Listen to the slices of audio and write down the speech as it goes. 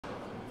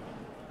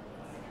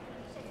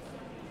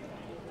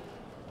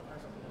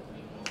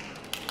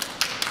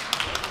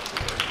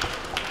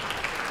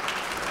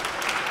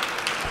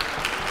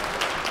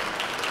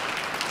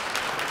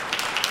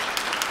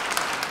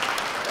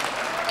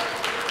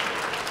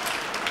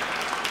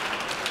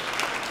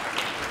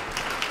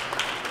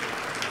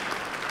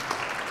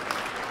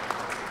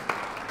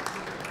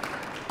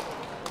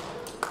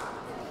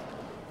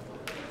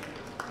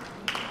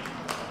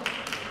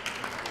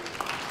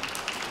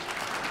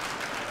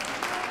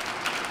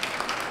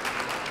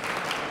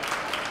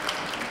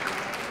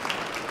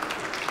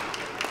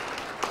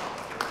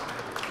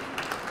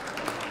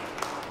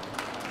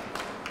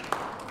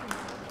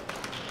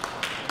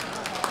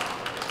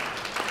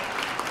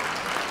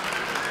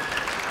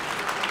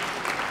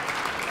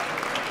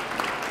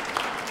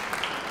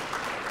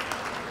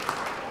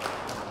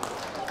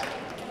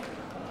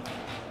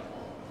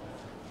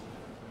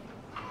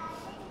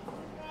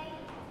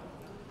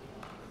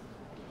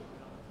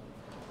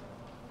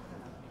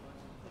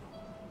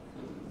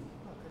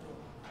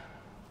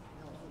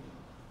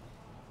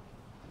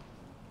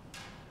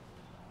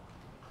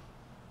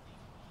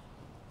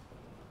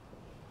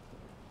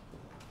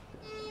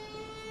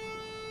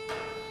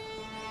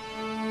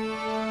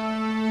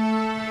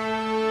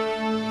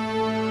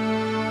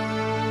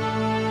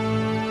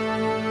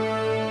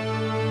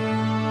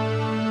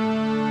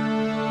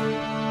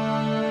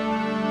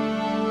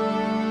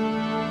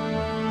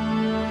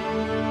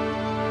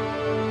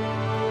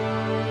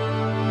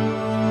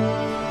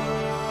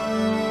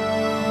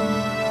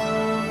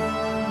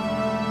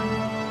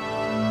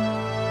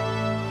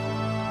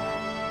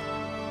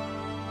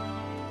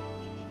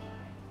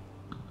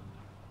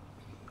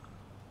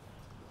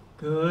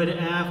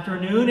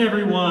afternoon,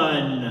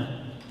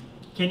 everyone.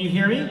 Can you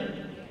hear me?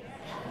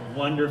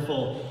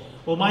 Wonderful.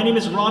 Well, my name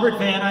is Robert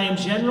Van. I am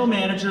General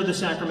Manager of the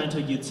Sacramento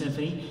Youth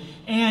Symphony,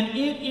 and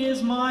it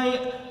is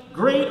my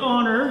great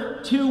honor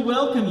to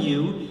welcome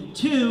you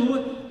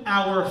to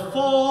our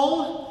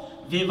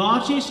fall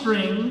Vivace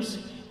Strings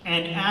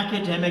and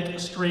Academic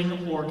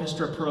String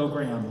Orchestra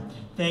program.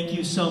 Thank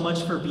you so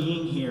much for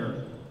being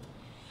here.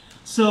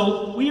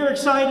 So we are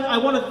excited. I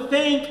want to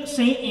thank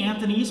St.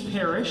 Anthony's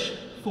Parish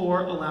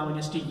for allowing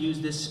us to use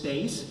this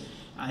space.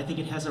 I think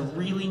it has a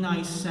really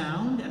nice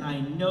sound, and I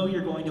know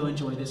you're going to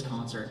enjoy this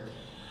concert.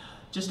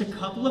 Just a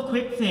couple of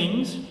quick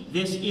things.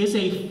 This is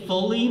a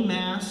fully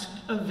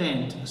masked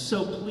event,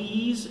 so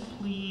please,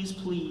 please,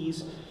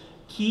 please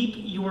keep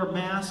your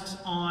masks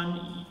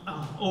on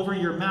over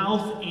your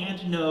mouth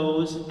and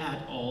nose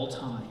at all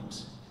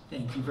times.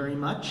 Thank you very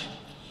much.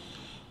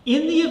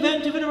 In the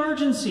event of an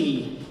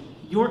emergency,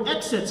 your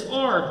exits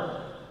are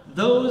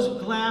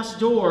those glass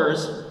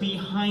doors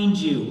behind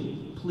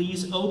you.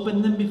 Please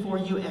open them before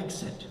you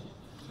exit.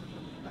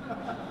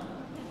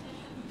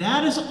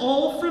 That is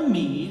all from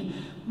me.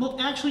 Well,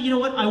 actually, you know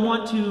what? I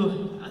want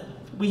to,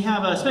 we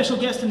have a special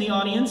guest in the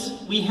audience.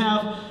 We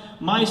have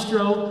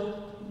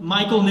Maestro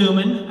Michael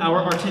Newman, our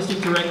Artistic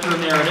Director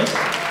Emeritus.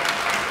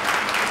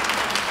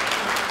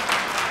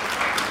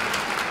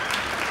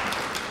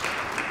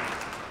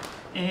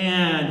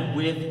 And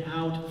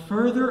without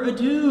further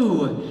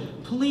ado,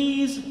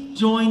 please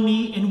join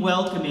me in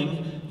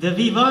welcoming the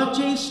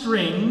Vivace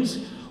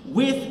Strings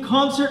with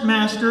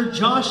Concertmaster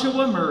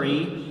Joshua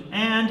Murray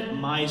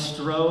and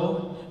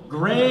Maestro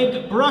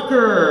Greg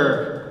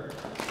Brucker.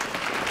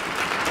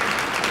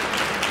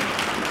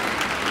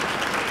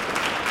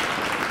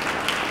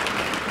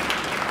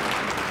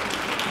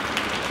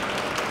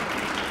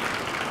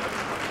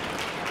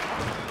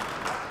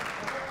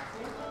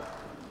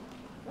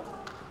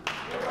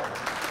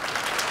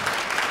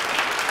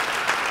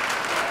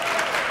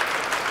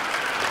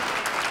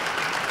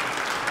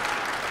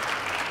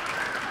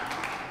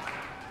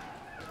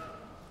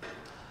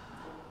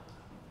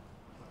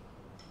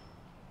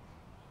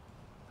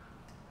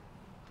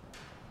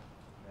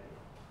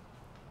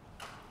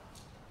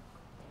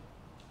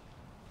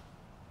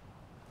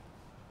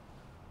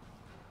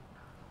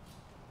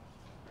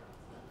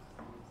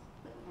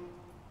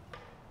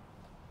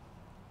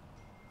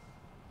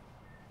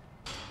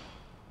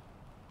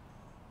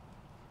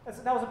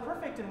 That was a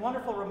perfect and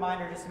wonderful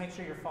reminder just to make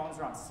sure your phones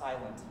are on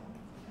silent.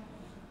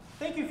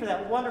 Thank you for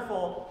that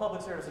wonderful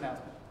public service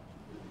announcement.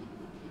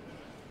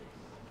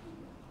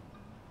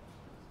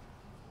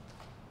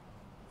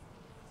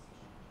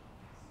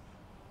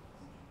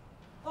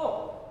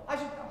 Oh,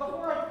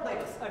 before I play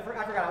this, I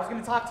forgot, I was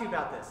going to talk to you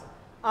about this.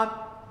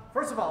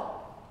 First of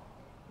all,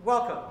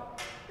 welcome.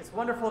 It's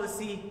wonderful to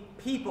see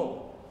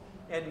people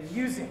and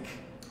music.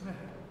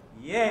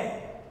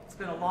 Yay! It's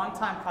been a long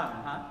time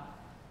coming, huh?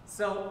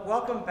 So,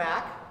 welcome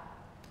back.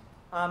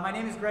 My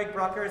name is Greg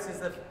Brucker. This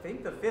is, I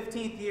think, the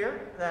 15th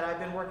year that I've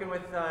been working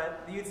with the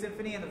Youth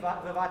Symphony and the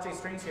Vivace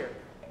Strings here.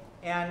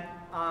 And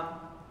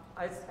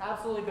it's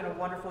absolutely been a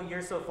wonderful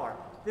year so far.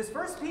 This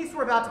first piece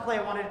we're about to play,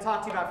 I wanted to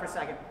talk to you about for a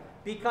second,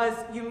 because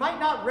you might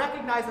not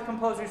recognize the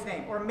composer's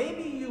name, or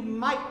maybe you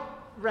might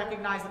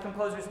recognize the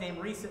composer's name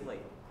recently.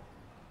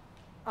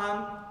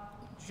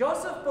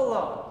 Joseph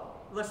Bologne,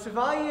 Le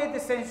Chevalier de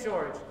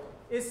Saint-Georges,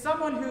 is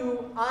someone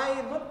who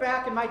I look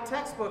back in my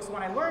textbooks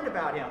when I learned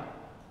about him,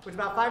 which was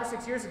about 5 or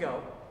 6 years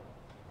ago,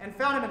 and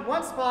found him in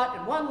one spot,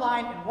 in one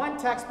line, in one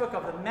textbook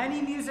of the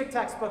many music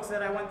textbooks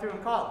that I went through in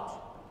college.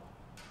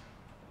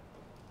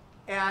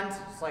 And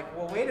it's like,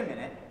 well, wait a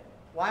minute.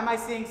 Why am I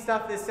seeing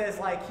stuff that says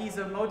like he's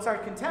a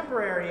Mozart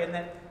contemporary and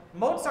that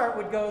Mozart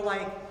would go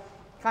like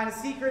kind of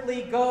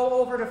secretly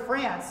go over to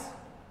France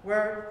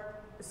where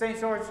St.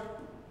 George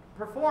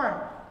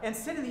performed and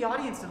sit in the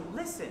audience and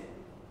listen?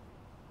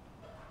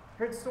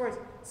 Heard stories.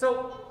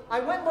 So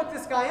I went and looked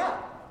this guy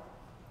up,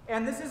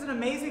 and this is an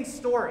amazing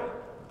story,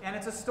 and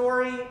it's a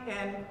story,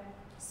 and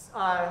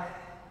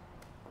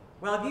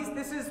well,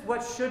 this is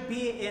what should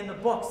be in the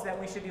books that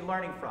we should be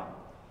learning from,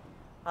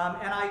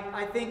 and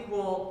I think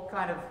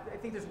I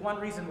think there's one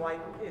reason why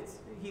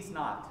he's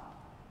not.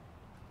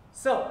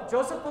 So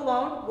Joseph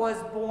Bologne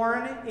was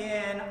born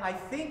in, I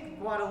think,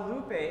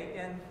 Guadeloupe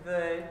in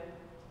the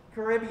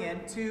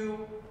Caribbean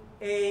to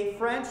a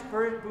French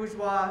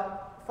bourgeois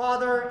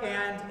father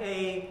and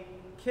a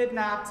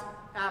kidnapped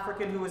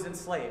African who was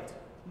enslaved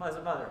as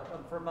a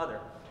mother.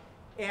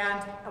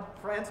 And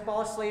France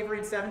abolished slavery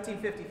in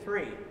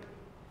 1753.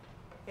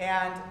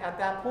 And at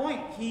that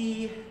point,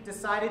 he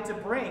decided to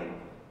bring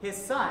his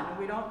son, and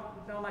we don't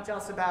know much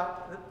else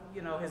about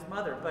his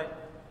mother,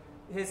 but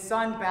his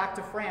son back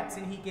to France,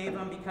 and he gave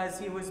him, because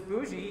he was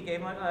bougie, he gave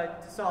him a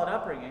solid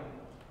upbringing,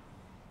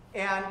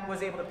 and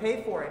was able to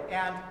pay for it.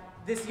 And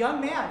this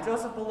young man,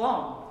 Joseph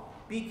Bologne,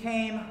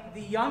 became the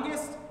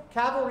youngest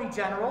cavalry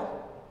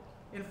general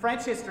in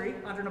French history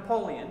under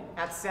Napoleon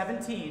at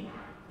 17,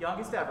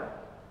 youngest ever.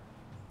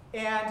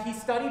 And he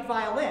studied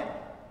violin.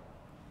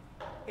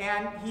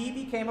 And he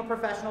became a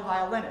professional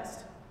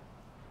violinist.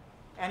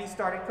 and he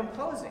started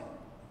composing.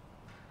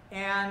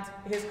 And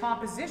his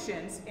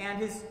compositions and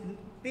his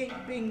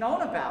being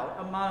known about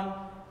among,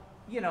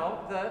 you know,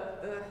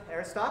 the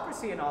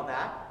aristocracy and all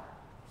that,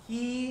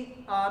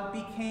 he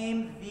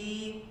became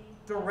the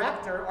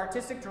director,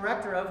 artistic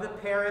director of the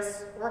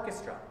Paris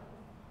Orchestra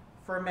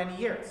for many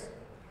years.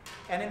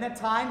 And in that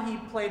time, he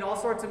played all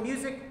sorts of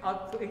music,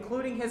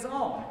 including his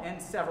own, and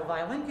several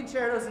violin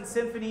concertos and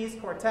symphonies,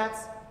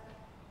 quartets.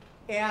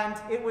 And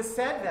it was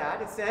said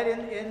that, it's said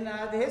in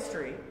the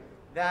history,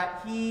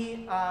 that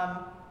he,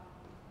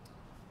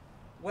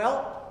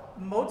 well,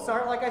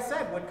 Mozart, like I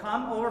said, would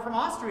come over from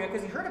Austria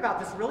because he heard about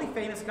this really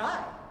famous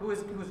guy who was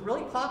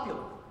really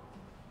popular.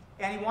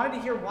 And he wanted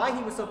to hear why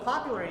he was so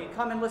popular, and he'd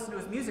come and listen to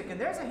his music. And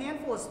there's a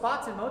handful of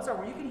spots in Mozart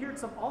where you can hear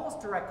some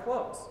almost direct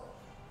quotes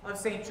of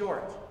St.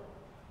 George.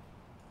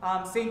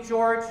 St.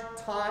 George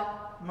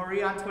taught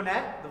Marie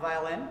Antoinette the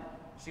violin.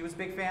 She was a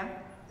big fan,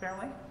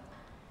 apparently.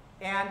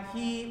 And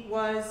he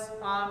was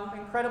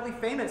incredibly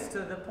famous to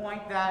the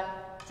point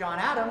that John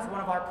Adams,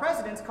 one of our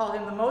presidents, called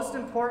him the most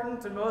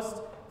important and most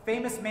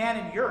famous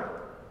man in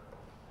Europe.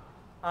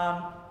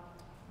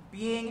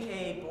 Being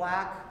a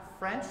black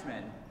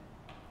Frenchman,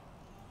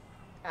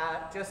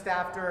 just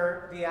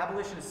after the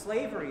abolition of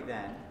slavery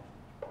then,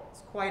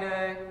 it's quite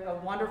a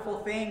wonderful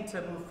thing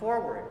to move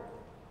forward.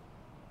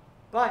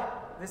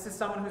 But this is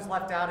someone who's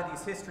left out of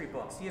these history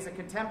books. He is a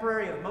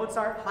contemporary of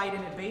Mozart,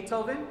 Haydn, and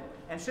Beethoven,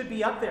 and should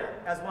be up there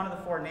as one of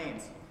the four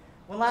names.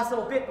 One last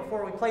little bit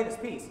before we play this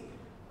piece.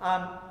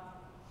 I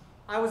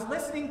was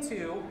listening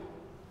to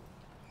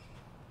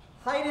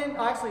Haydn,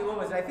 actually what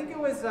was it? I think it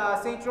was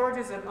St.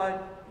 George's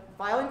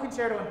violin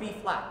concerto in B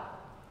flat.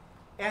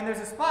 And there's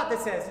a spot that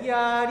says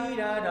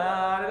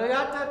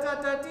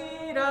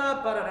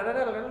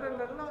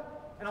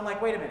and I'm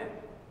like, wait a minute.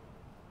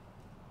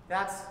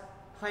 That's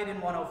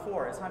Haydn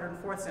 104, his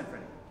 104th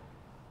symphony.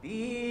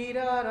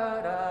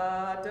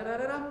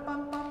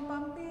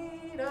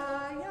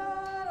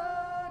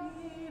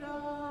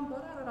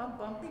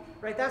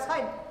 Right, that's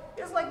Haydn.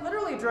 It's like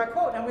literally a direct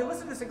quote, and we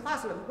listened to this in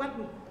class. We went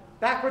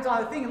backwards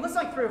on the thing and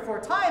listened like 3 or 4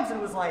 times, and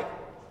it was like,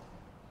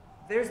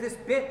 there's this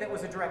bit that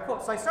was a direct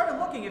quote. So I started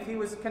looking if he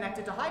was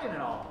connected to Haydn at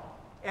all.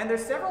 And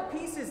there's several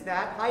pieces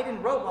that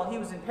Haydn wrote while he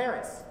was in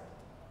Paris.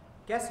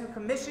 Guess who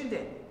commissioned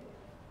it?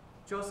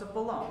 Joseph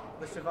Bologne,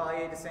 the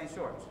Chevalier de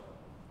Saint-Georges.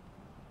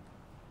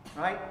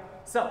 Right?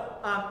 So,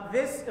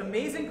 this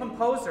amazing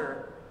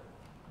composer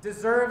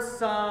deserves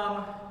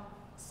some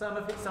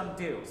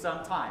due,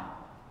 some time.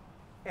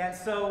 And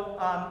so,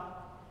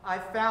 I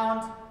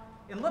found,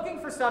 in looking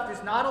for stuff,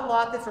 there's not a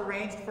lot that's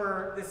arranged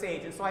for this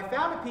age. And so I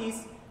found a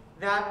piece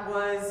that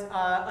was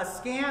a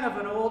scan of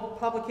an old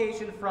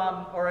publication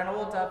from, or an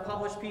old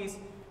published piece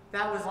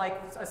that was like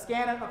a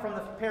scan from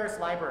the Paris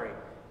library.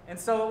 And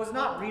so it was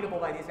not readable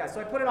by these guys. So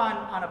I put it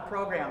on a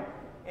program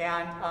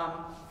and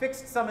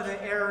fixed some of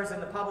the errors in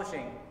the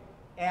publishing.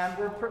 And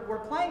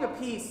we're playing a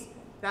piece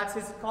that's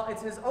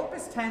it's his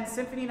Opus 10,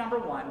 Symphony No.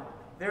 1.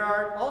 There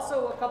are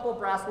also a couple of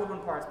brass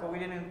woodwind parts, but we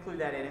didn't include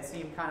that in. It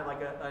seemed kind of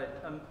like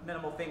a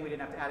minimal thing we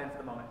didn't have to add in for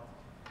the moment.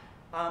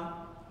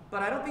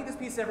 But I don't think this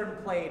piece has ever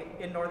been played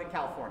in Northern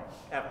California,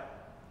 ever.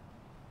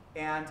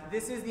 And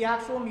this is the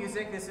actual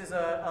music. This is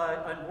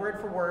a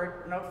word for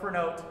word, note for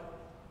note,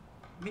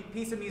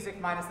 piece of music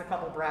minus the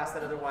couple brass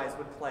that otherwise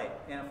would play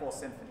in a full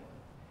symphony.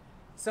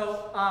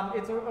 So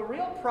it's a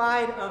real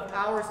pride of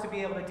ours to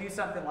be able to do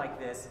something like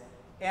this.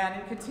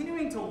 And in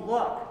continuing to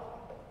look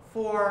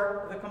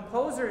for the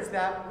composers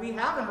that we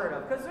haven't heard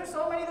of, because there's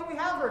so many that we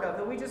have heard of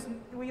that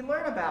we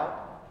learn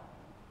about.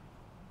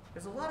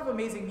 There's a lot of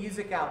amazing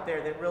music out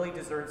there that really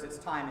deserves its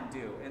time and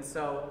due. And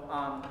so,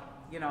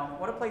 you know,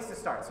 what a place to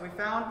start. So I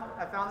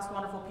found this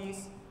wonderful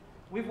piece.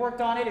 We've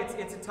worked on it.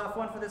 It's a tough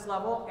one for this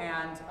level,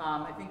 and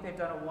I think they've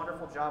done a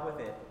wonderful job with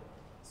it.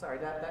 Sorry,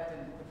 that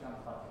didn't put you on the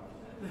spot.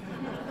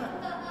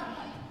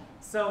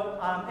 So,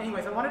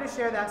 anyways, I wanted to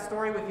share that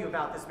story with you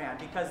about this man,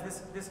 because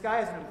this guy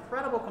is an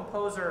incredible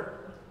composer.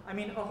 I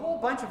mean, a whole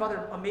bunch of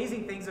other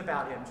amazing things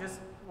about him. Just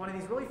one of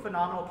these really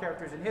phenomenal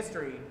characters in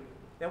history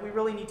that we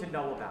really need to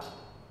know about.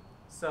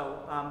 So,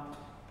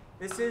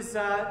 this is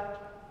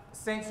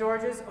St.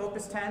 George's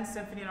Opus 10,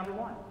 Symphony No.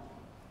 1.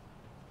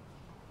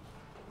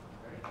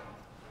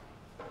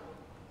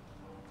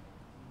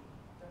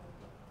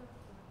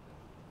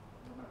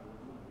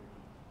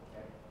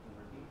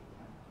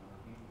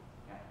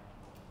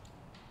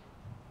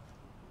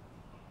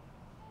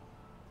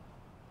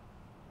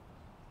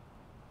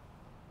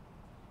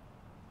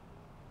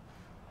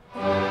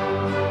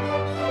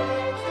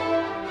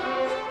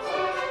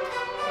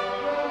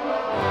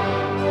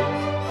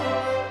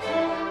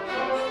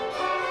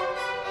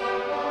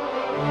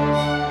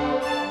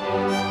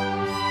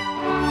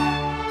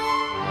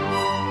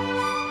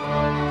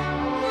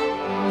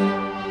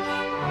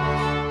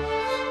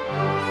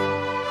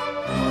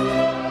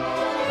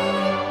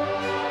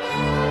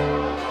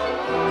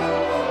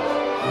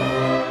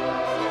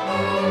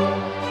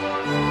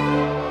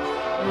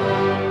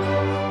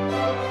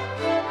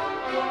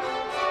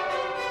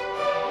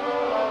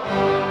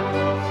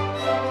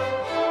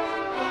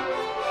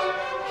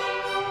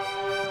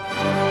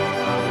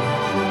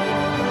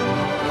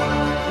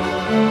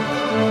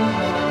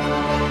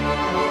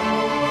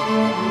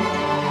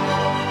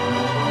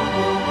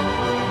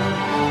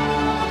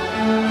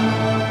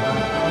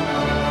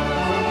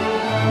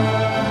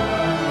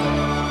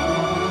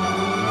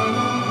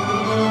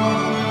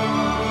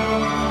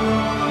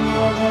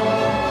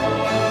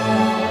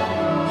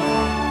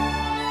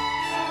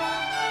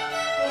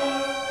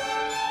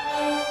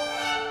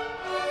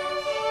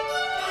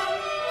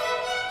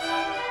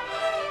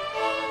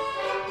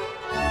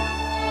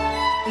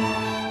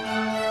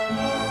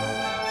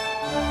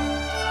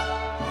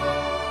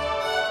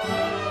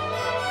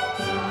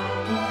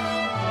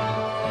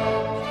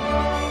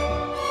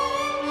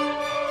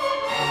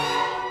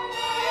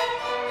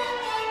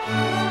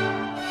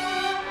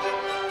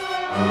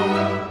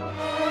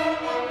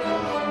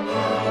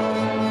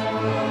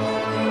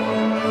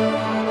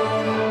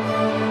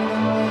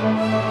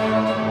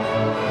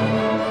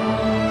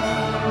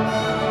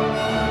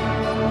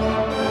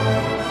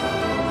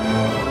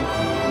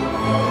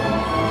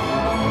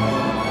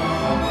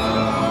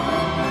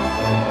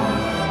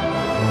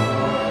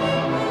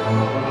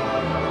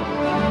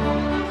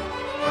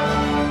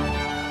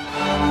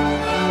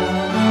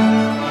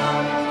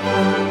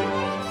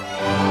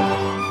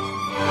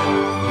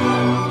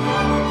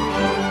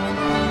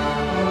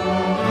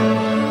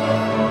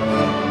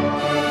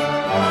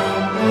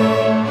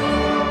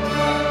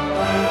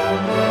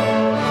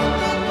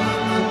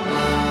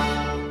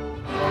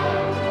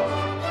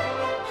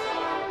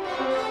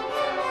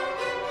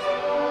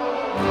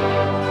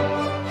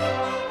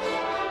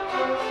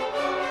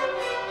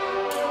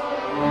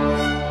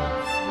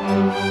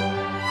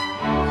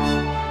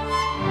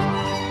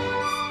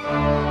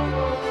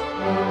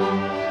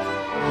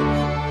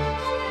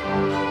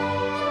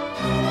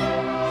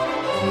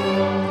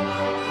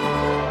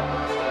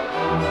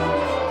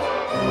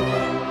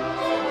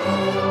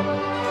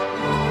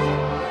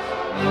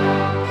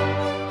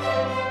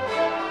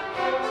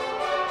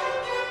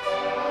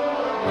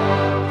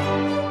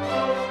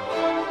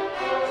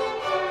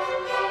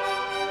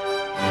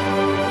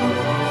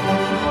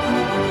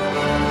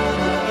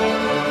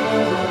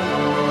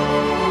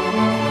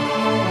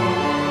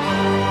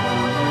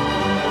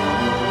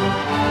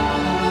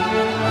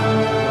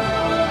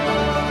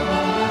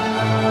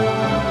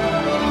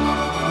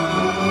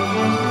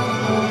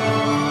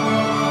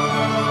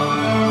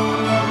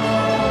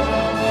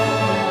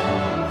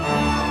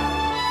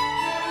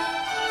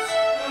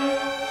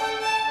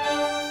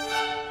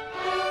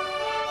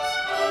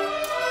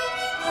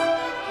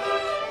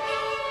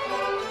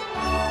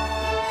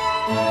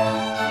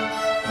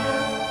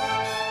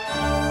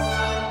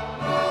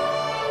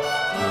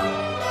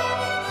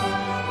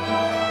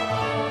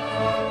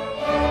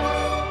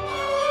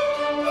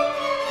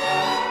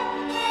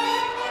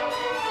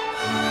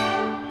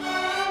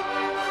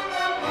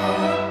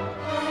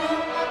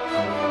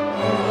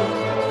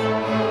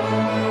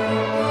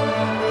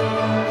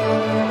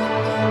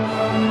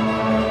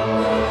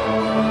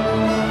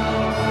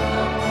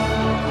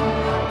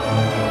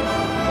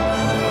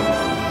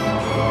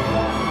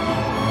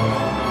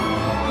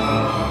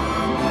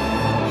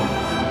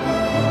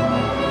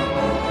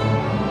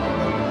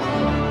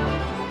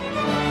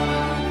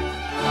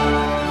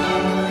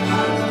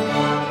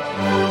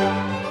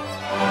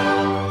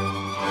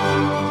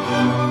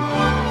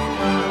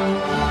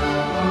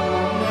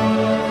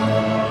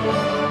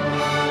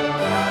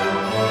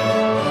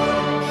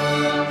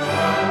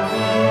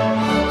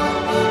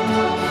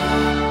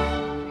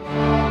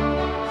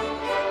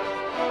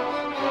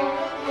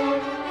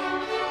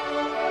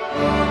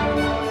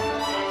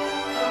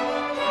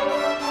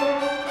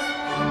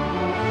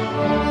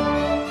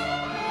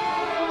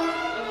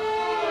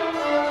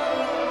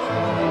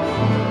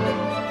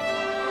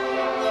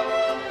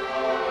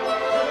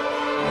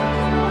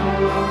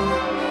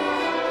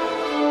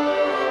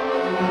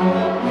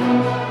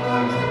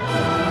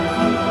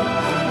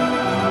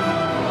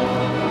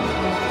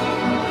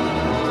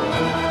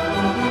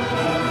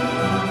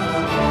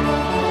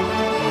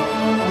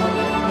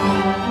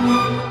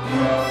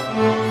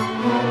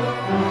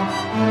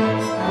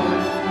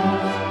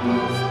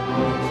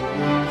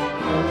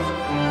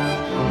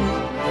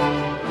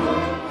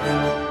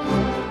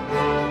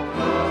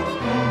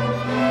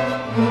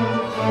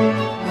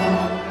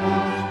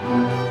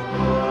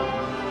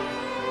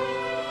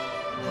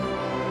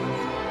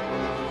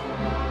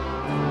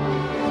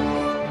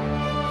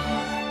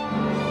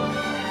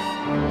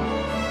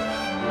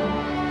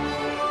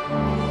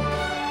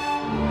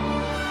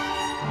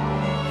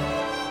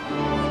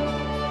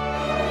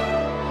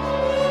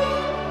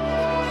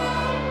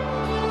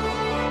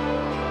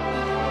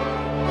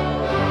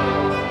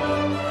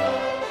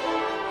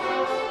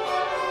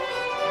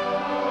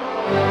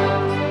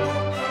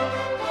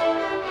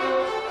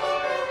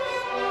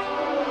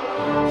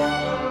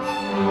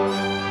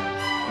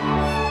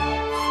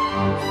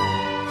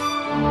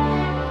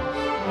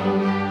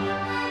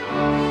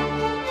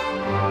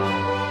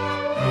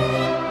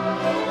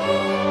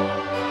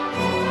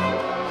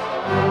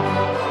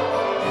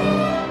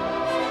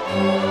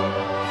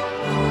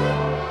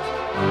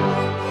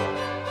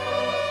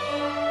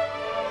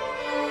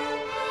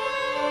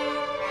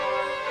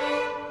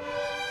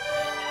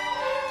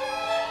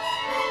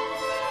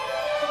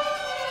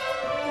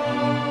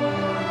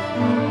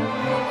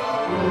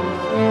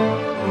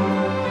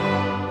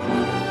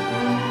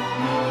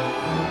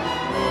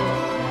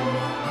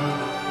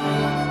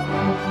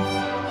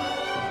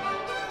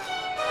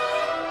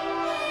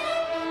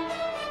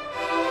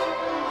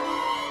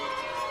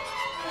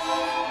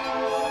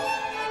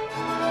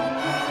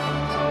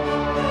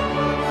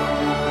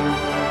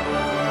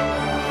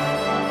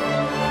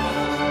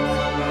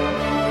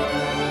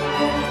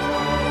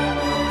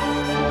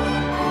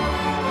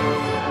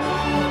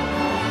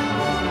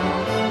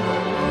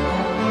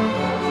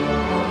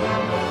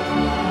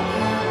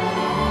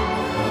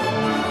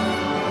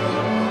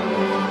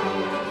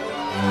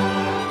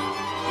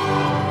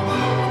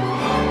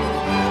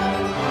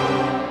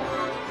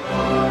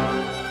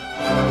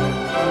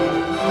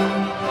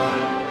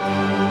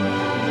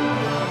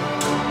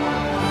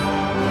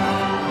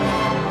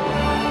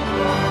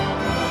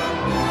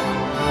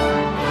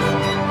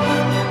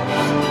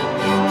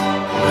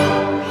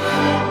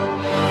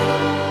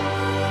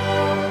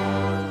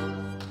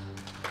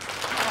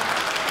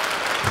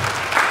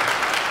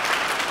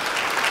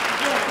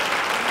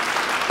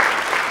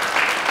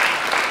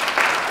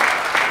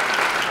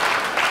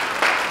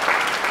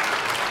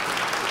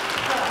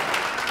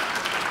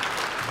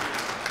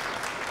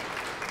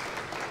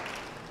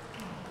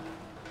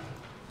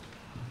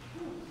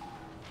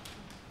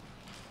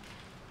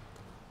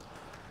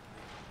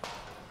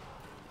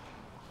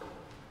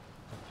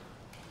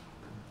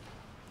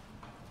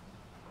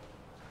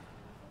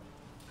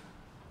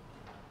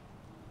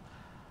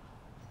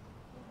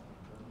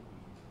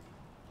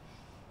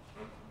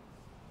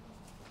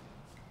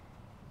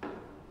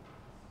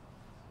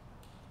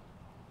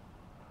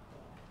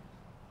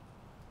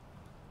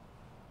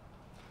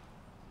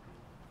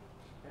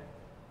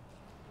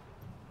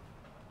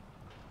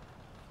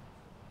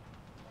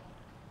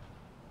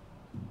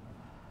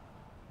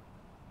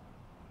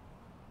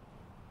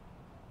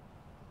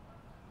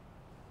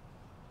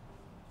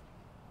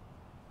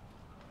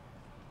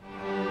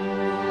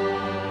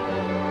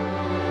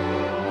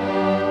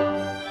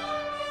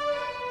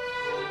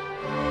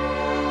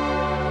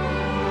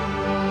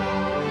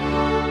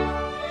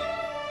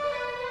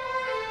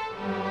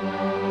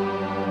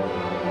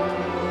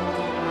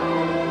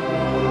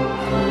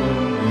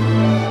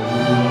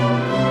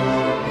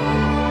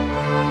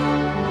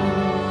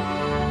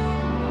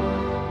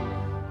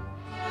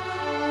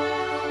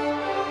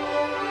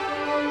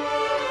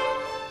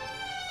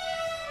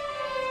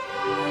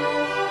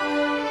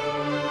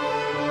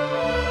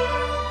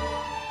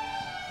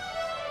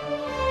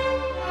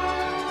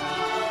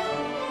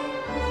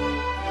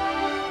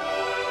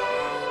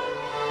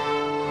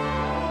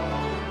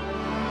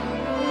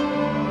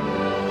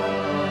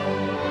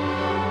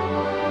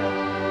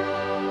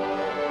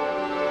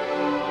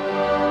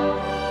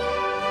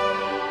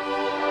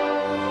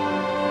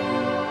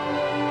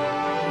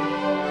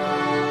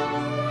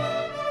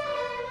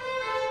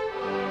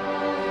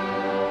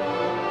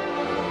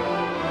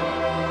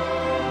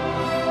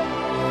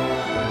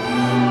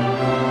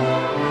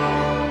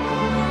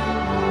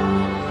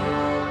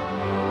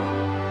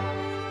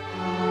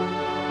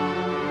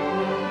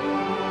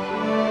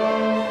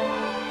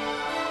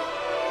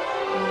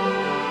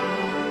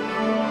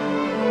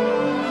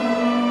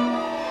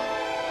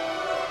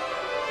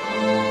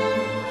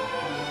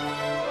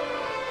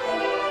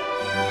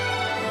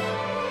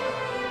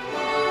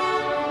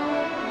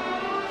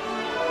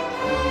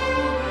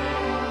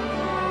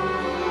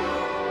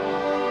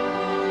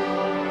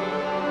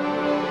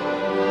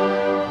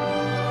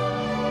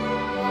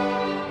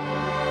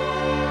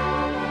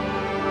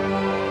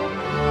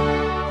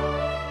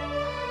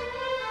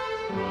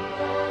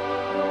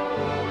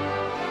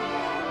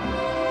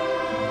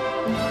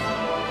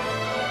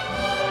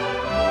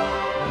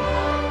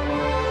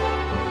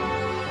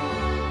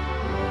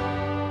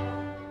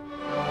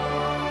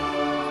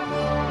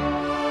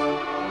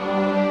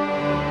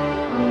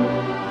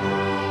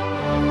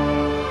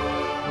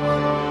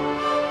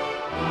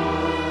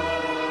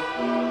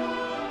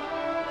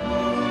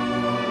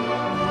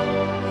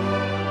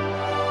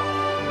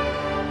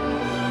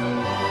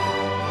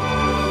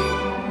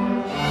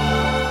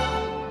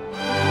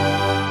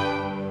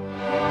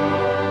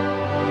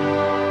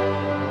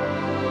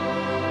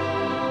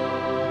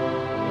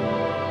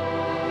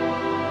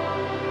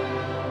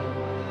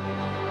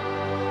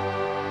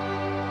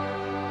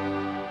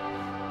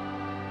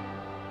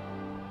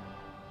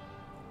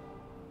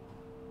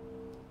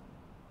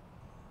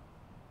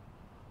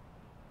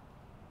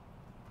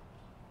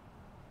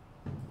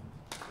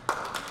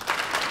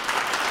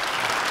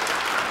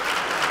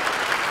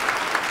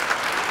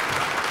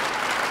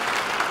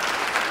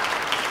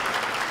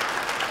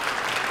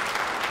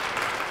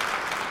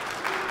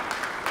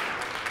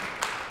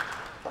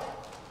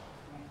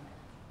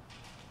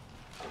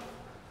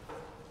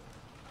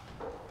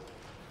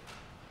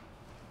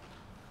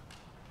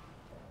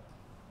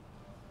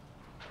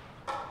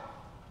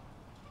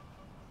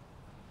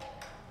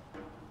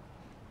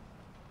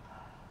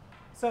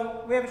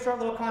 So we have a short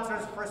little concert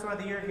as the first one of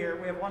the year here.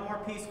 We have one more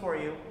piece for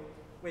you,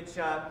 which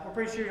we're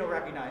pretty sure you'll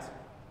recognize.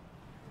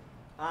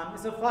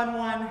 It's a fun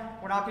one.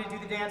 We're not going to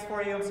do the dance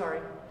for you, I'm sorry.